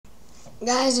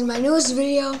Guys, in my newest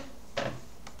video,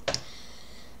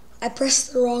 I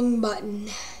pressed the wrong button.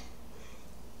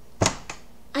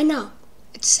 I know,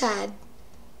 it's sad,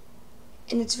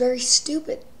 and it's very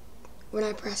stupid when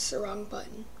I press the wrong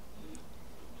button.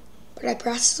 But I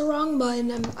pressed the wrong button,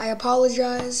 and I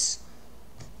apologize.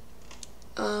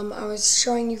 I was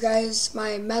showing you guys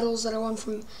my medals that I won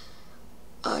from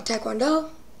Taekwondo.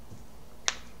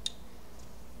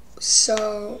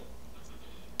 So,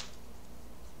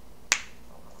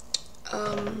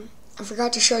 I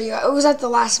forgot to show you. It was at the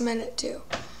last minute too.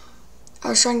 I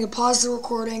was trying to pause the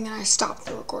recording and I stopped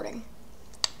the recording.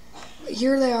 But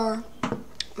here they are,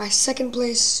 my second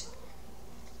place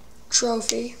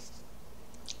trophy.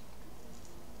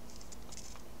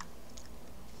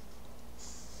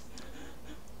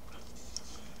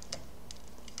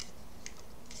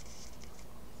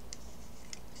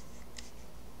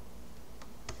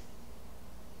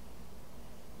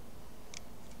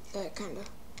 That kind of.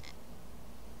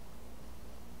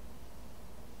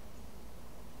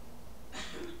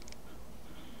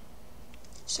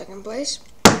 Second place.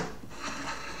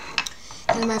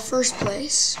 And my first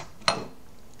place.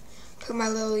 Put my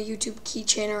little YouTube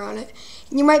keychain around it.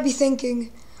 And you might be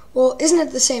thinking, well, isn't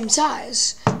it the same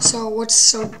size? So what's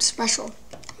so special?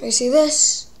 You see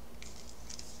this?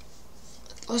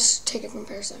 Let's take a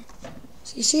comparison.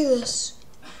 So you see this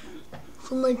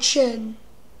from my chin.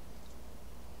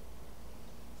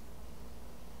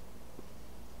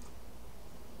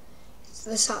 It's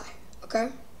this high,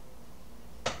 okay?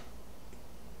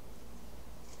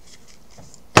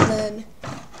 And then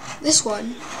this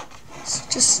one, it's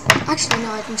just, actually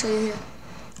no, I can show you here.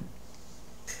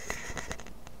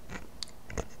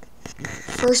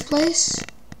 First place,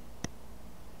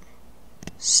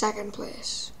 second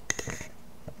place.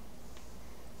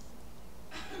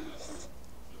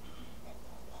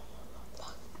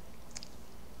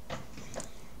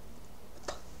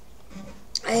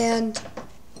 And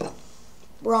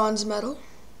bronze medal.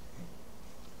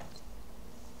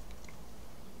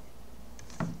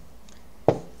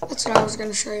 That's what I was going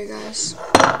to show you guys.